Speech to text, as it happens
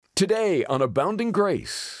Today on Abounding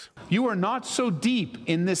Grace. You are not so deep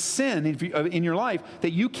in this sin in your life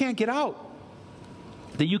that you can't get out,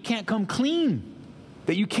 that you can't come clean,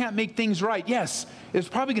 that you can't make things right. Yes, there's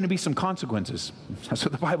probably going to be some consequences. That's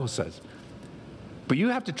what the Bible says. But you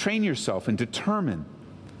have to train yourself and determine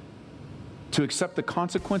to accept the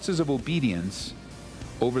consequences of obedience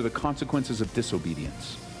over the consequences of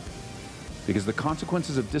disobedience. Because the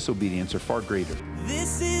consequences of disobedience are far greater.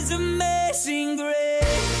 This is amazing grace.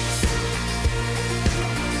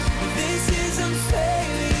 This is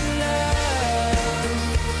unfailing love.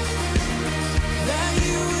 That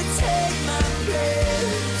you would take my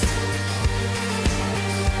place.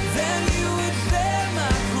 Then you would bear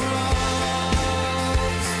my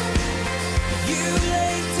cross. You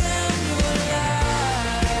laid down your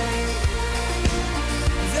life.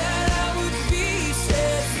 That I would be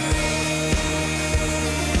set free.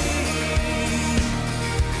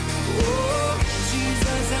 Oh,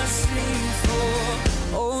 Jesus, I sing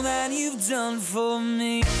for all that you've done for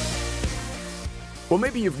me. Well,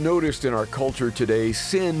 maybe you've noticed in our culture today,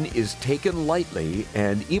 sin is taken lightly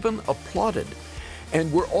and even applauded.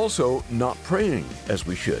 And we're also not praying as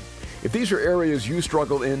we should. If these are areas you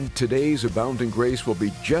struggle in, today's Abounding Grace will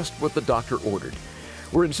be just what the doctor ordered.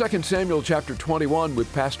 We're in 2 Samuel chapter 21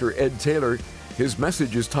 with Pastor Ed Taylor. His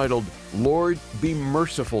message is titled, Lord, Be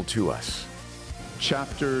Merciful to Us.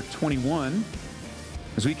 Chapter 21,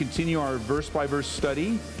 as we continue our verse-by-verse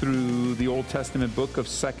study through the Old Testament book of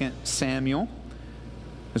 2 Samuel.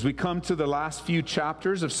 As we come to the last few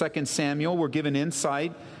chapters of 2 Samuel, we're given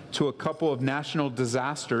insight to a couple of national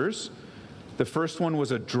disasters. The first one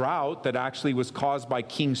was a drought that actually was caused by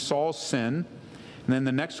King Saul's sin. And then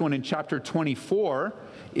the next one in chapter 24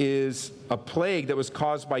 is a plague that was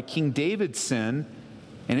caused by King David's sin.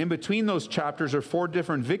 And in between those chapters are 4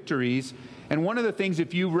 different victories. And one of the things,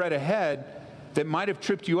 if you read ahead, that might have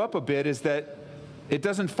tripped you up a bit is that it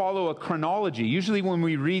doesn't follow a chronology. Usually when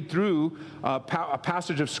we read through a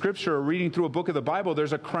passage of Scripture or reading through a book of the Bible,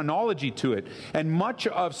 there's a chronology to it. And much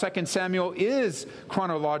of 2 Samuel is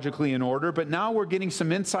chronologically in order, but now we're getting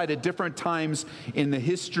some insight at different times in the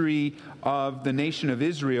history of the nation of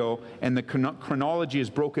Israel, and the chronology is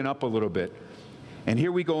broken up a little bit. And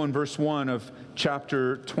here we go in verse 1 of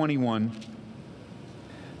chapter 21.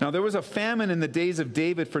 Now there was a famine in the days of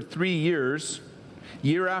David for 3 years,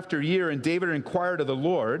 year after year, and David inquired of the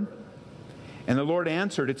Lord, and the Lord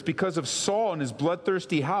answered, it's because of Saul and his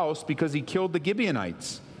bloodthirsty house, because he killed the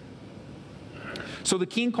Gibeonites. So the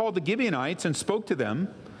king called the Gibeonites and spoke to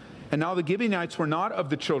them, and now the Gibeonites were not of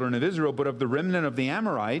the children of Israel, but of the remnant of the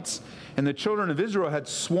Amorites, and the children of Israel had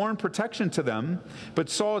sworn protection to them, but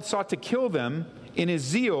Saul had sought to kill them in his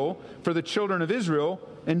zeal for the children of Israel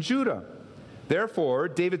and Judah. Therefore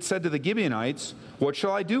David said to the Gibeonites, what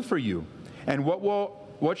shall I do for you? And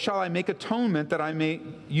what shall I make atonement that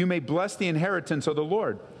you may bless the inheritance of the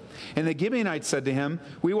Lord? And the Gibeonites said to him,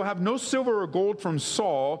 we will have no silver or gold from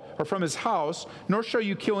Saul or from his house, nor shall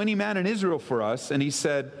you kill any man in Israel for us. And he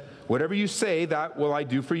said, whatever you say, that will I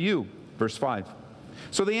do for you. Verse 5.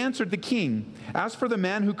 So they answered the king, as for the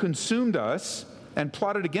man who consumed us and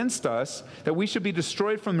plotted against us, that we should be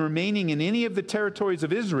destroyed from remaining in any of the territories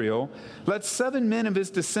of Israel, let 7 men of his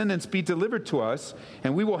descendants be delivered to us,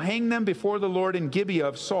 and we will hang them before the Lord in Gibeah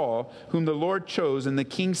of Saul, whom the Lord chose. And the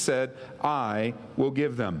king said, I will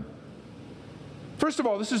give them. First of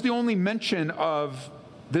all, this is the only mention of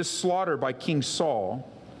this slaughter by King Saul.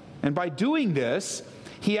 And by doing this,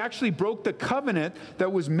 he actually broke the covenant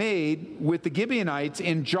that was made with the Gibeonites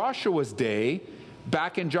in Joshua's day,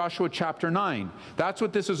 back in Joshua chapter 9. That's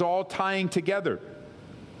what this is all tying together.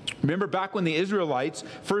 Remember back when the Israelites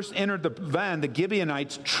first entered the land, the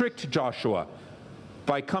Gibeonites tricked Joshua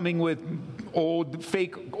by coming with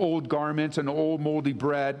fake old garments and old moldy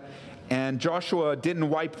bread, and Joshua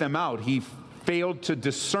didn't wipe them out. He failed to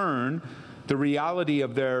discern the reality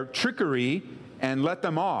of their trickery and let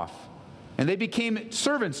them off. And they became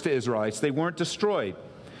servants to Israelites. They weren't destroyed.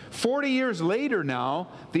 40 years later now,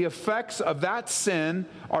 the effects of that sin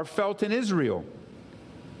are felt in Israel,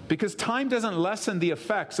 because time doesn't lessen the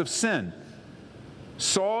effects of sin.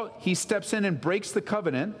 Saul, he steps in and breaks the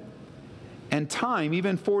covenant, and time,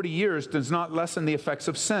 even 40 years, does not lessen the effects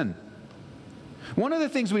of sin. One of the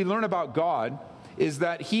things we learn about God is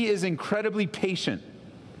that he is incredibly patient.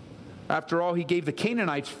 After all, he gave the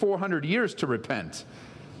Canaanites 400 years to repent.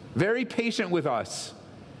 Very patient with us.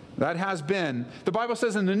 That has been. The Bible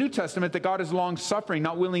says in the New Testament that God is long-suffering,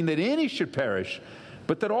 not willing that any should perish,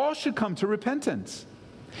 but that all should come to repentance.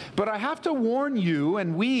 But I have to warn you,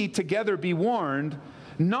 and we together be warned,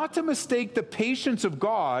 not to mistake the patience of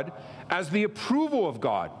God as the approval of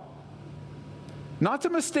God. Not to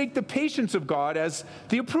mistake the patience of God as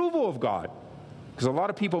the approval of God, because a lot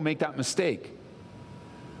of people make that mistake.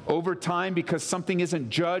 Over time, because something isn't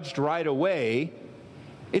judged right away,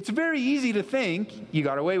 it's very easy to think you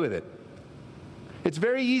got away with it. It's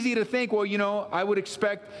very easy to think, well, I would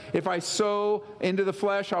expect if I sow into the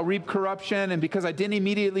flesh, I'll reap corruption. And because I didn't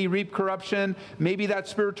immediately reap corruption, maybe that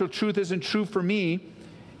spiritual truth isn't true for me.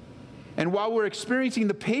 And while we're experiencing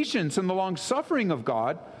the patience and the long suffering of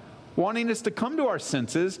God, wanting us to come to our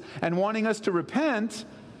senses and wanting us to repent,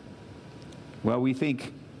 we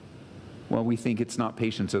think it's not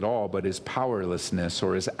patience at all, but his powerlessness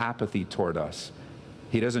or his apathy toward us.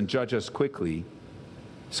 He doesn't judge us quickly,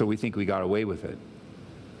 so we think we got away with it.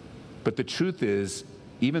 But the truth is,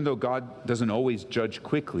 even though God doesn't always judge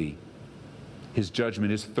quickly, his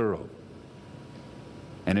judgment is thorough,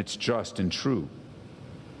 and it's just and true.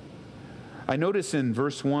 I notice in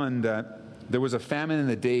verse 1 that there was a famine in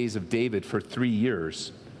the days of David for 3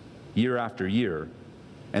 years, year after year,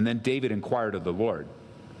 and then David inquired of the Lord.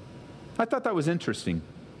 I thought that was interesting.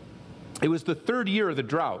 It was the 3rd year of the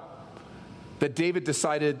drought that David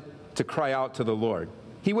decided to cry out to the Lord.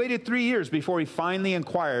 He waited 3 years before he finally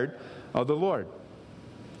inquired of the Lord.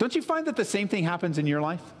 Don't you find that the same thing happens in your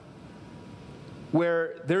life?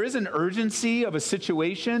 Where there is an urgency of a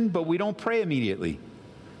situation, but we don't pray immediately.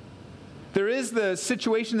 There is the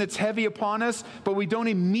situation that's heavy upon us, but we don't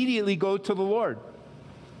immediately go to the Lord.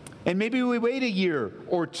 And maybe we wait a year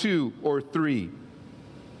or 2 or 3.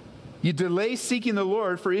 You delay seeking the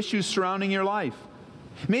Lord for issues surrounding your life.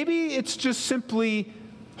 Maybe it's just simply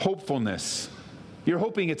hopefulness. You're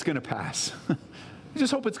hoping it's going to pass. You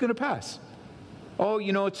just hope it's going to pass. Oh,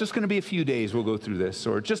 it's just going to be a few days we'll go through this,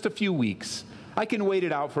 or just a few weeks. I can wait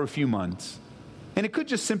it out for a few months. And it could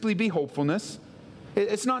just simply be hopefulness.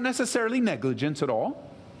 It's not necessarily negligence at all.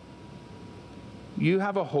 You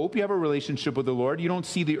have a hope, you have a relationship with the Lord. You don't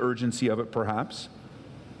see the urgency of it, perhaps.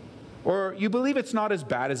 Or you believe it's not as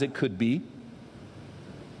bad as it could be,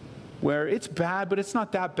 where it's bad, but it's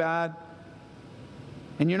not that bad.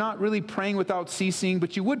 And you're not really praying without ceasing,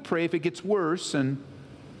 but you would pray if it gets worse. And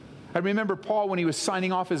I remember Paul, when he was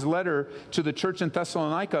signing off his letter to the church in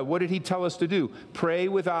Thessalonica, what did he tell us to do? Pray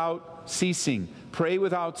without ceasing. Pray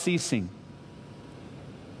without ceasing.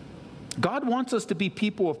 God wants us to be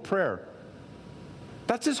people of prayer.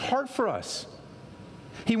 That's his heart for us.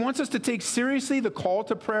 He wants us to take seriously the call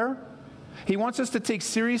to prayer. He wants us to take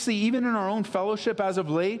seriously, even in our own fellowship as of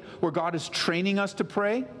late, where God is training us to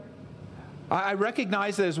pray. I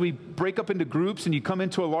recognize that as we break up into groups and you come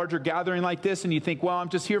into a larger gathering like this and you think, I'm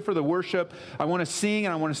just here for the worship. I want to sing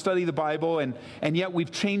and I want to study the Bible. And yet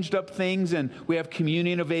we've changed up things and we have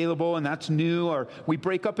communion available and that's new. Or we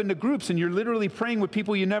break up into groups and you're literally praying with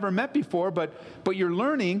people you never met before. But you're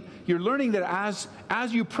learning that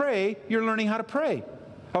as you pray, you're learning how to pray.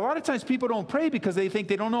 A lot of times people don't pray because they think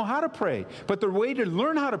they don't know how to pray. But the way to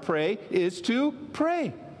learn how to pray is to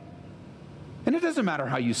pray. And it doesn't matter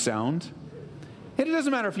how you sound. It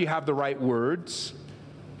doesn't matter if you have the right words.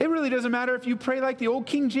 It really doesn't matter if you pray like the old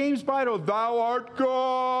King James Bible, "Thou art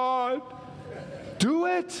God." Do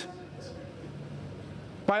it.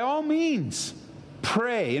 By all means,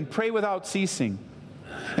 pray and pray without ceasing.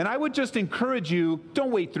 And I would just encourage you,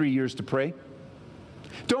 don't wait 3 years to pray.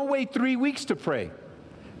 Don't wait 3 weeks to pray.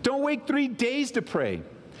 Don't wait 3 days to pray.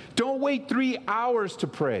 Don't wait 3 hours to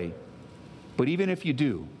pray. But even if you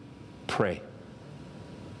do, pray.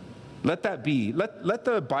 Let that be. Let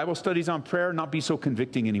the Bible studies on prayer not be so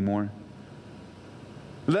convicting anymore.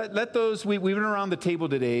 Let those, we went around the table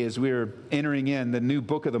today as we were entering in. The new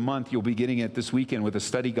book of the month, you'll be getting it this weekend with a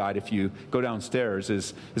study guide if you go downstairs,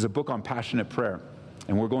 is a book on passionate prayer.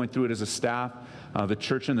 And we're going through it as a staff. The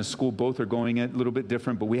church and the school both are going it a little bit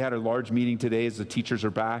different, but we had a large meeting today as the teachers are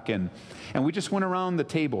back, and we just went around the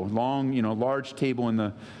table, large table in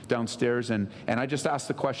the downstairs, and I just asked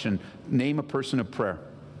the question, name a person of prayer.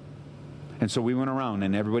 And so we went around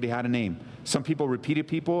and everybody had a name. Some people repeated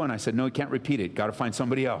people, and I said, no, you can't repeat it. Got to find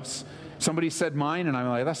somebody else. Somebody said mine, and I'm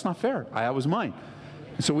like, that's not fair. I was mine.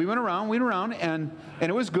 And so we went around, and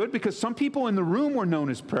it was good because some people in the room were known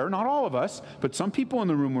as prayer. Not all of us, but some people in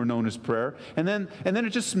the room were known as prayer. And then it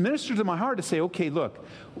just ministered to my heart to say, okay, look,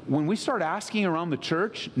 when we start asking around the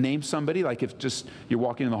church, name somebody, like if just you're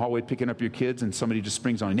walking in the hallway picking up your kids and somebody just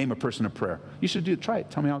springs on, name a person of prayer. You should try it.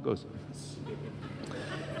 Tell me how it goes.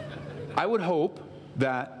 I would hope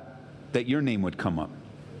that your name would come up,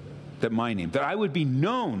 that my name, that I would be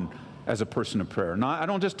known as a person of prayer. Now, I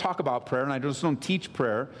don't just talk about prayer, and I just don't teach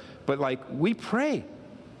prayer, but we pray.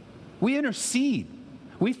 We intercede.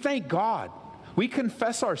 We thank God. We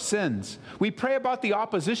confess our sins. We pray about the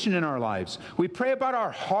opposition in our lives. We pray about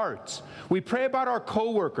our hearts. We pray about our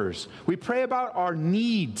coworkers. We pray about our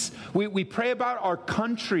needs. We pray about our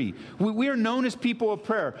country. We are known as people of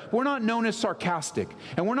prayer. We're not known as sarcastic.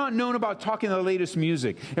 And we're not known about talking the latest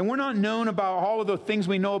music. And we're not known about all of the things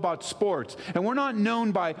we know about sports. And we're not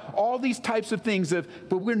known by all these types of things.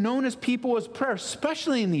 But we're known as people of prayer,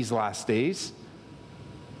 especially in these last days.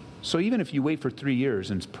 So even if you wait for 3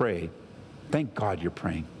 years and pray, thank God you're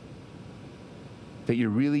praying. That you're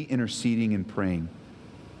really interceding and praying.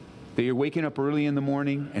 That you're waking up early in the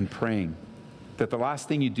morning and praying. That the last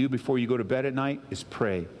thing you do before you go to bed at night is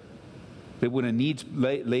pray. That when a need's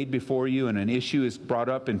laid before you and an issue is brought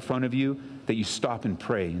up in front of you, that you stop and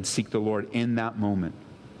pray and seek the Lord in that moment.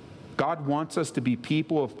 God wants us to be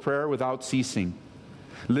people of prayer without ceasing.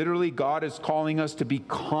 Literally, God is calling us to be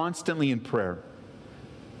constantly in prayer.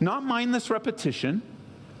 Not mindless repetition,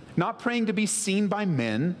 not praying to be seen by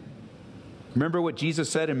men. Remember what Jesus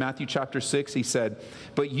said in Matthew chapter 6? He said,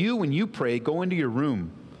 "But you, when you pray, go into your room.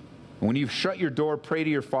 And when you've shut your door, pray to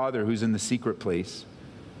your Father who's in the secret place.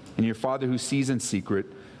 And your Father who sees in secret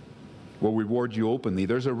will reward you openly."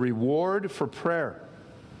 There's a reward for prayer.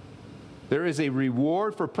 There is a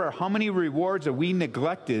reward for prayer. How many rewards have we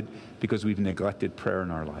neglected because we've neglected prayer in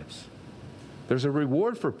our lives? There's a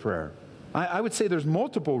reward for prayer. I would say there's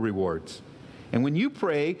multiple rewards. And when you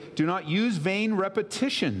pray, do not use vain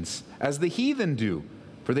repetitions as the heathen do,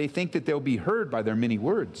 for they think that they'll be heard by their many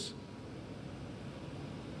words.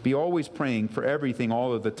 Be always praying for everything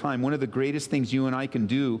all of the time. One of the greatest things you and I can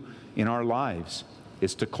do in our lives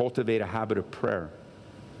is to cultivate a habit of prayer,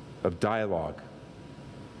 of dialogue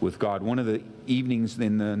with God. One of the evenings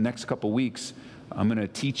in the next couple weeks, I'm going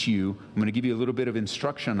to give you a little bit of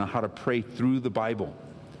instruction on how to pray through the Bible.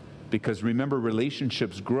 Because remember,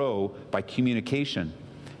 relationships grow by communication.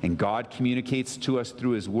 And God communicates to us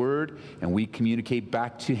through His Word, and we communicate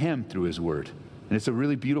back to Him through His Word. And it's a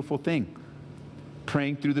really beautiful thing.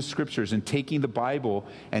 Praying through the Scriptures and taking the Bible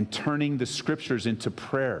and turning the Scriptures into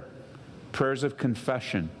prayer. Prayers of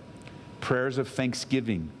confession, prayers of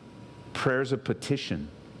thanksgiving, prayers of petition.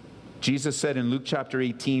 Jesus said in Luke chapter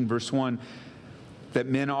 18, verse 1, that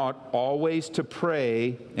men ought always to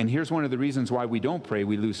pray, and here's one of the reasons why we don't pray: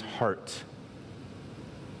 we lose heart.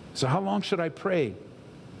 So how long should I pray?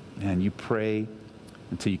 And you pray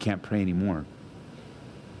until you can't pray anymore,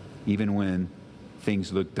 even when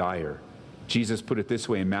things look dire. Jesus put it this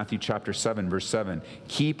way in Matthew chapter 7, verse 7,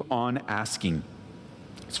 "Keep on asking."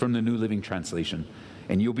 It's from the New Living Translation.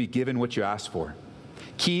 "And you'll be given what you ask for.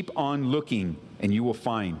 Keep on looking, and you will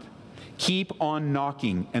find. Keep on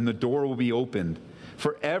knocking, and the door will be opened.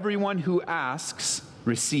 For everyone who asks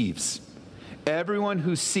receives. Everyone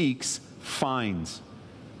who seeks finds.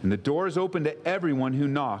 And the door is open to everyone who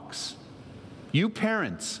knocks. You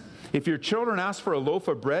parents, if your children ask for a loaf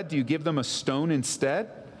of bread, do you give them a stone instead?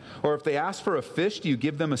 Or if they ask for a fish, do you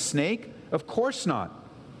give them a snake? Of course not.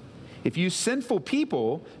 If you sinful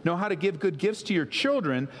people know how to give good gifts to your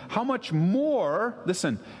children, how much more,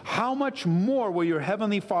 listen, how much more will your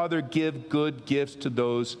heavenly Father give good gifts to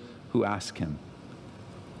those who ask Him?"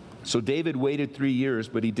 So David waited 3 years,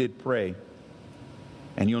 but he did pray.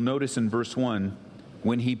 And you'll notice in verse 1,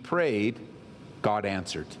 when he prayed, God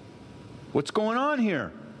answered. What's going on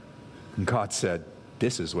here? And God said,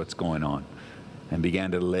 this is what's going on, and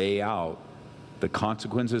began to lay out the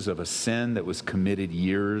consequences of a sin that was committed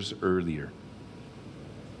years earlier.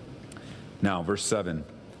 Now, verse 7.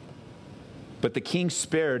 But the king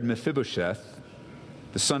spared Mephibosheth,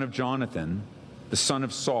 the son of Jonathan, the son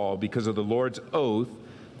of Saul, because of the Lord's oath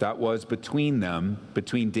that was between them,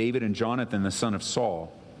 between David and Jonathan, the son of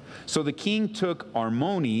Saul. So the king took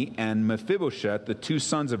Armoni and Mephibosheth, the 2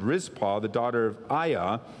 sons of Rizpah, the daughter of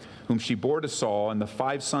Aiah, whom she bore to Saul, and the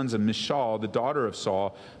 5 sons of Michal, the daughter of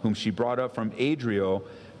Saul, whom she brought up from Adriel,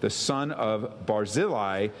 the son of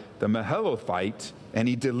Barzillai, the Mahalothite, and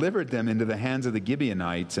he delivered them into the hands of the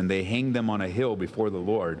Gibeonites, and they hanged them on a hill before the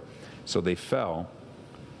Lord. So they fell,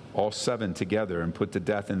 all 7 together, and put to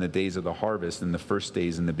death in the days of the harvest, in the first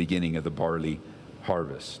days in the beginning of the barley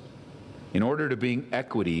harvest. In order to bring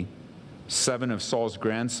equity, 7 of Saul's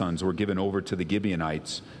grandsons were given over to the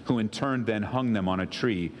Gibeonites, who in turn then hung them on a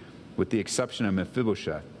tree, with the exception of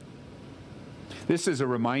Mephibosheth. This is a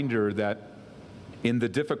reminder that in the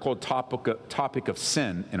difficult topic of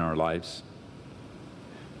sin in our lives,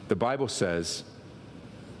 the Bible says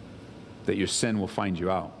that your sin will find you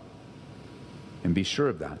out. And be sure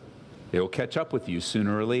of that. It will catch up with you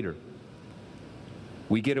sooner or later.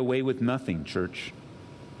 We get away with nothing, church.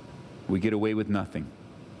 We get away with nothing.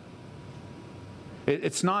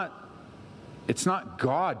 It's not It's not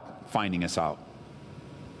God finding us out.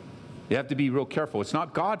 You have to be real careful. It's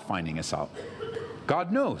not God finding us out.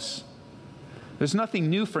 God knows. There's nothing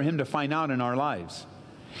new for him to find out in our lives.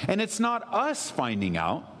 And it's not us finding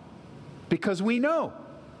out because we know.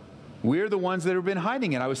 We're the ones that have been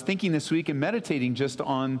hiding it. I was thinking this week and meditating just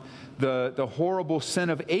on the horrible sin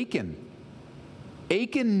of Achan.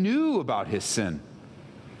 Achan knew about his sin.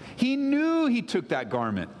 He knew he took that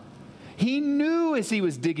garment. He knew as he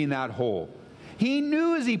was digging that hole. He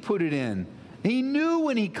knew as he put it in. He knew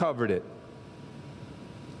when he covered it.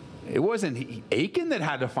 It wasn't Achan that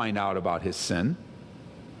had to find out about his sin.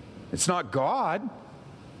 It's not God.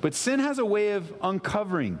 But sin has a way of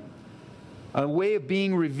uncovering, a way of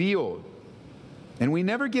being revealed. And we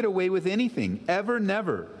never get away with anything, ever,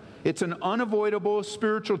 never. It's an unavoidable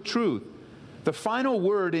spiritual truth. The final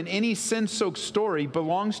word in any sin-soaked story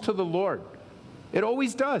belongs to the Lord. It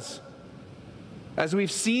always does. As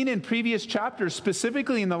we've seen in previous chapters,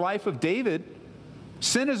 specifically in the life of David,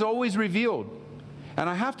 sin is always revealed. And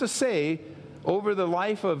I have to say, over the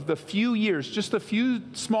life of the few years, just a few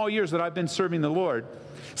small years that I've been serving the Lord,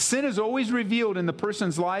 sin is always revealed in the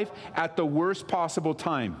person's life at the worst possible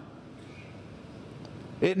time.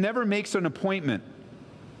 It never makes an appointment.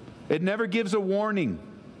 It never gives a warning.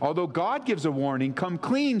 Although God gives a warning, come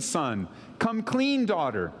clean, son. Come clean,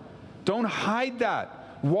 daughter. Don't hide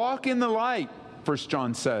that. Walk in the light, 1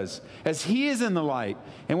 John says, as he is in the light,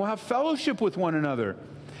 and we'll have fellowship with one another.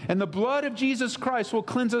 And the blood of Jesus Christ will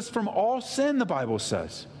cleanse us from all sin, the Bible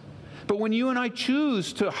says. But when you and I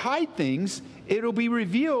choose to hide things, it'll be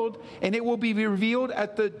revealed, and it will be revealed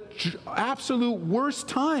at the absolute worst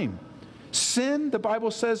time. Sin, the Bible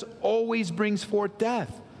says, always brings forth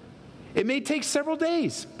death. It may take several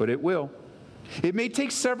days, but it will. It may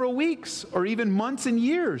take several weeks or even months and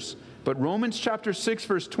years, but Romans chapter 6,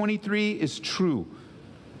 verse 23 is true.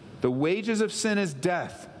 The wages of sin is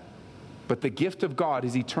death, but the gift of God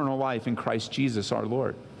is eternal life in Christ Jesus our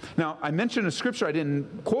Lord. Now, I mentioned a scripture. I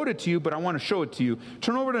didn't quote it to you, but I want to show it to you.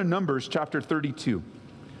 Turn over to Numbers chapter 32.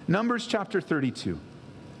 Numbers chapter 32.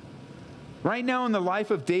 Right now in the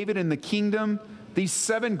life of David and the kingdom, these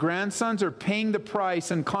 7 grandsons are paying the price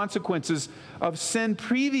and consequences of sin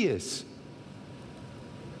previous.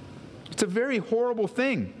 It's a very horrible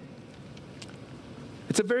thing.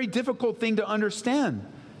 It's a very difficult thing to understand.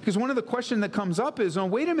 Because one of the questions that comes up is, oh,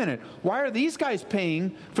 wait a minute, why are these guys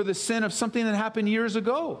paying for the sin of something that happened years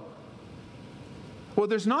ago? Well,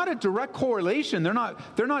 there's not a direct correlation. They're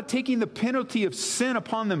not taking the penalty of sin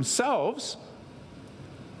upon themselves,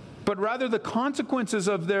 but rather the consequences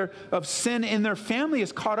of sin in their family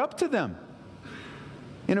is caught up to them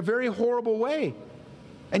in a very horrible way.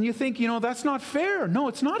 And you think, that's not fair. No,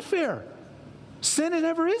 it's not fair. Sin, it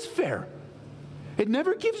never is fair. It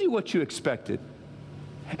never gives you what you expected.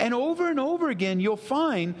 And over again, you'll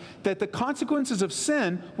find that the consequences of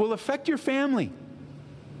sin will affect your family.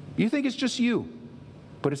 You think it's just you,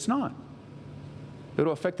 but it's not.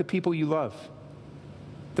 It'll affect the people you love,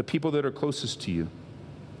 the people that are closest to you.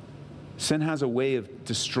 Sin has a way of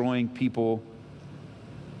destroying people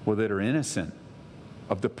that are innocent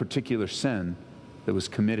of the particular sin that was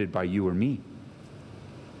committed by you or me.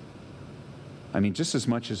 I mean, just as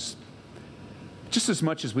much as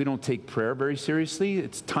we don't take prayer very seriously,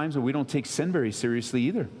 it's times when we don't take sin very seriously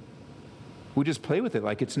either. We just play with it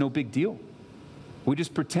like it's no big deal. We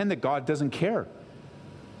just pretend that God doesn't care.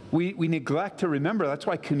 We neglect to remember. That's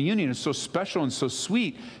why communion is so special and so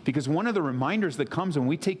sweet, because one of the reminders that comes when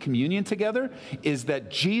we take communion together is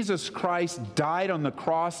that Jesus Christ died on the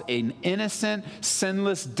cross an innocent,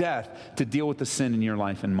 sinless death to deal with the sin in your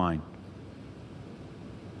life and mine.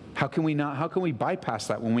 How can we bypass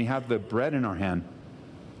that when we have the bread in our hand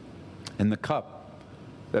and the cup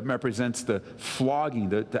that represents the flogging,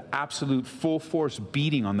 the absolute full force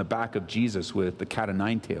beating on the back of Jesus with the cat o'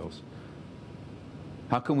 nine tails?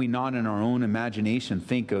 How can we not in our own imagination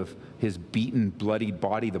think of his beaten, bloodied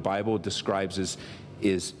body the Bible describes as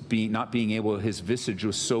not being able, his visage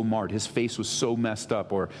was so marred, his face was so messed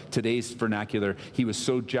up, or today's vernacular, he was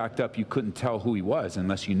so jacked up you couldn't tell who he was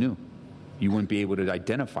unless you knew. You wouldn't be able to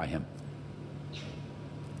identify him.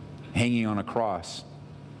 Hanging on a cross,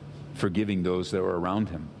 forgiving those that were around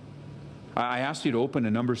him. I asked you to open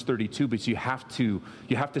to Numbers 32, but you have to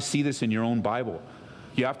see this in your own Bible.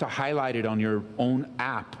 You have to highlight it on your own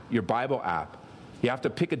app, your Bible app. You have to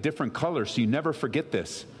pick a different color so you never forget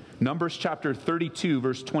this. Numbers chapter 32,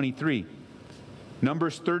 verse 23.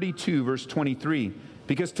 Numbers 32, verse 23.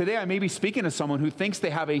 Because today I may be speaking to someone who thinks they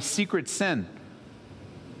have a secret sin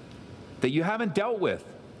that you haven't dealt with.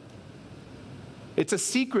 It's a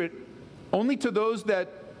secret only to those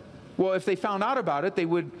that Well, if they found out about it, they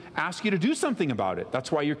would ask you to do something about it.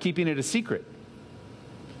 That's why you're keeping it a secret.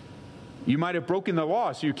 You might have broken the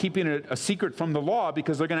law, so you're keeping it a secret from the law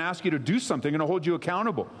because they're going to ask you to do something. They're going to hold you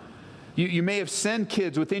accountable. You may have sinned,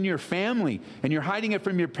 kids, within your family, and you're hiding it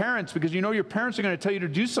from your parents because you know your parents are going to tell you to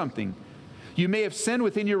do something. You may have sinned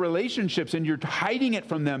within your relationships, and you're hiding it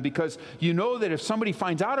from them because you know that if somebody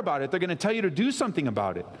finds out about it, they're going to tell you to do something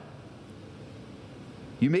about it.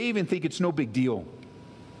 You may even think it's no big deal.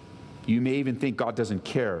 You may even think God doesn't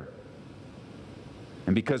care.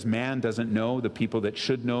 And because man doesn't know, the people that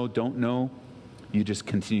should know don't know, you just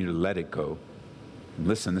continue to let it go. And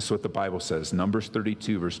listen, this is what the Bible says, Numbers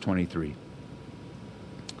 32, verse 23.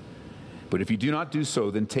 But if you do not do so,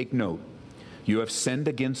 then take note. You have sinned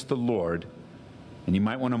against the Lord, and you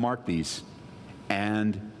might want to mark these,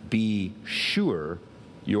 and be sure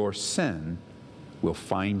your sin will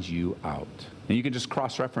find you out. And you can just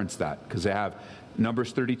cross-reference that because they have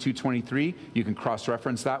Numbers 32, 23. You can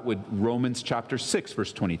cross-reference that with Romans chapter 6,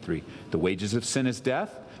 verse 23. The wages of sin is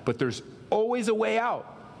death, but there's always a way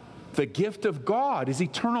out. The gift of God is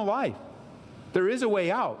eternal life. There is a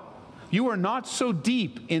way out. You are not so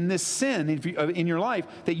deep in this sin in your life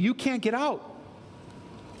that you can't get out,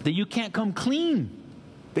 that you can't come clean,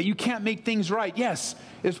 that you can't make things right. Yes,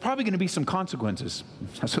 there's probably going to be some consequences.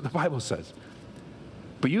 That's what the Bible says.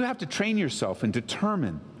 But you have to train yourself and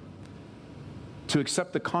determine to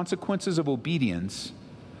accept the consequences of obedience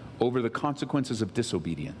over the consequences of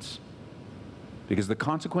disobedience. Because the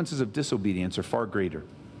consequences of disobedience are far greater.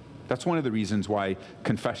 That's one of the reasons why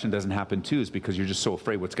confession doesn't happen too, is because you're just so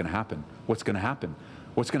afraid what's going to happen. What's going to happen?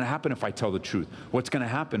 What's going to happen if I tell the truth? What's going to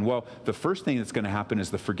happen? Well, the first thing that's going to happen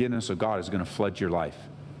is the forgiveness of God is going to flood your life.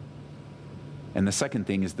 And the second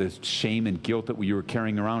thing is the shame and guilt that you were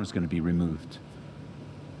carrying around is going to be removed.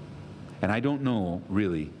 And I don't know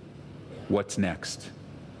really what's next.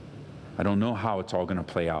 I don't know how it's all going to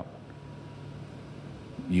play out.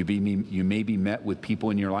 You may be met with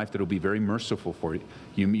people in your life that will be very merciful for you.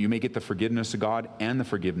 You may get the forgiveness of God and the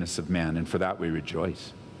forgiveness of man, and for that we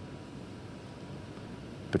rejoice.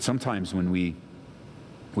 But sometimes when we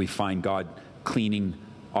find God cleaning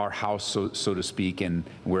our house, so to speak, and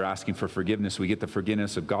we're asking for forgiveness, we get the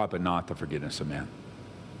forgiveness of God, but not the forgiveness of man.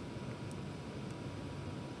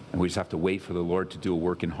 And we just have to wait for the Lord to do a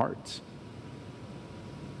work in hearts.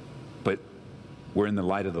 But we're in the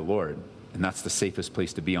light of the Lord, and that's the safest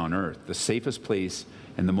place to be on earth. The safest place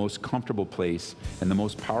and the most comfortable place and the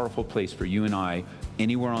most powerful place for you and I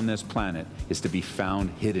anywhere on this planet is to be found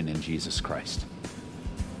hidden in Jesus Christ.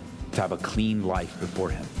 To have a clean life before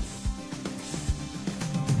Him.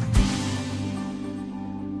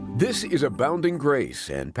 This is Abounding Grace,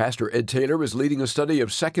 and Pastor Ed Taylor is leading a study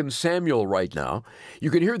of 2 Samuel right now.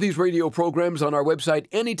 You can hear these radio programs on our website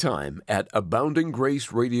anytime at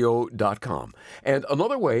aboundinggraceradio.com. And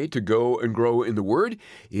another way to go and grow in the Word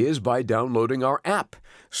is by downloading our app.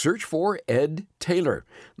 Search for Ed Taylor.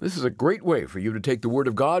 This is a great way for you to take the Word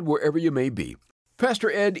of God wherever you may be.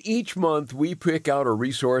 Pastor Ed, each month we pick out a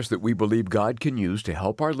resource that we believe God can use to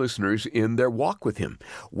help our listeners in their walk with Him.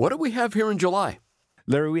 What do we have here in July?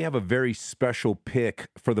 Larry, we have a very special pick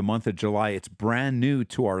for the month of July. It's brand new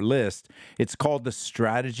to our list. It's called The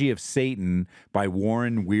Strategy of Satan by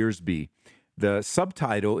Warren Wiersbe. The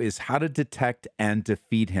subtitle is How to Detect and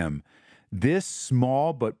Defeat Him. This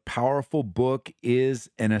small but powerful book is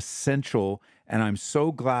an essential, and I'm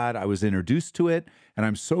so glad I was introduced to it, and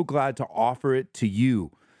I'm so glad to offer it to you.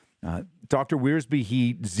 Dr. Wiersbe,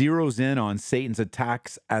 he zeroes in on Satan's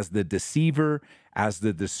attacks as the deceiver, as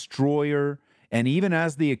the destroyer, and even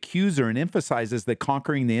as the accuser, and emphasizes that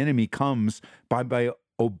conquering the enemy comes by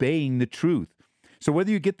obeying the truth. So whether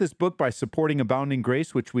you get this book by supporting Abounding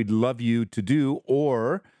Grace, which we'd love you to do,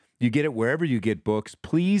 or you get it wherever you get books,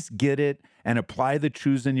 please get it and apply the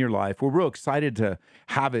truths in your life. We're real excited to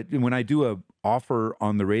have it. And when I do an offer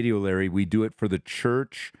on the radio, Larry, we do it for the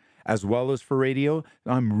church as well as for radio.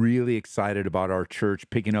 I'm really excited about our church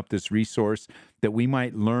picking up this resource that we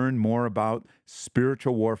might learn more about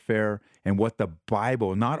spiritual warfare and what the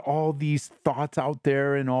Bible, not all these thoughts out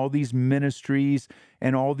there and all these ministries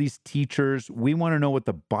and all these teachers. We want to know what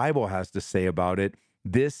the Bible has to say about it.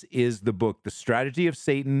 This is the book, The Strategy of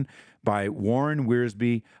Satan by Warren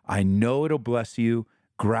Wiersbe. I know it'll bless you.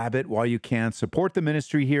 Grab it while you can. Support the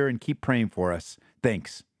ministry here and keep praying for us.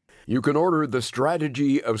 Thanks. You can order The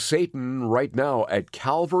Strategy of Satan right now at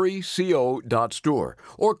calvaryco.store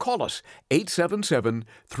or call us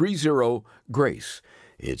 877-30-GRACE.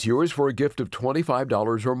 It's yours for a gift of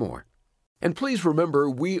 $25 or more. And please remember,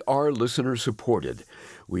 we are listener supported.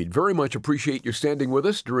 We'd very much appreciate you standing with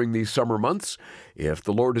us during these summer months. If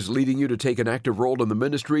the Lord is leading you to take an active role in the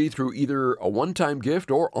ministry through either a one-time gift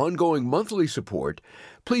or ongoing monthly support,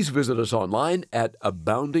 please visit us online at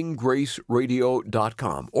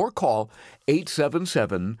aboundinggraceradio.com or call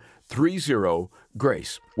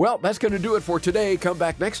 877-30-GRACE. Well, that's going to do it for today. Come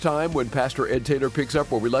back next time when Pastor Ed Taylor picks up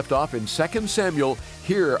where we left off in 2 Samuel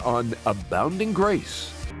here on Abounding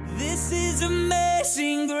Grace. This is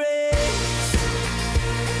amazing grace.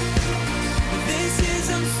 This is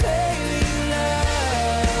unfailing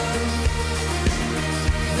love.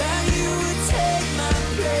 That you would take my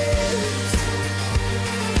place.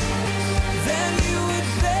 That you would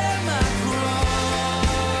bear my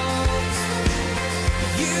cross.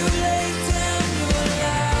 You laid down your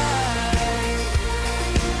life.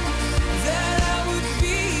 That I would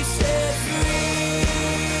be set free.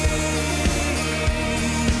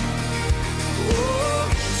 Oh,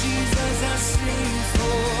 Jesus, I sing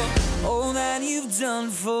for all that you've done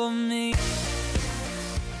for me.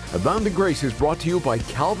 Abounding Grace is brought to you by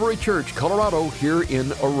Calvary Church, Colorado, here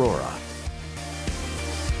in Aurora.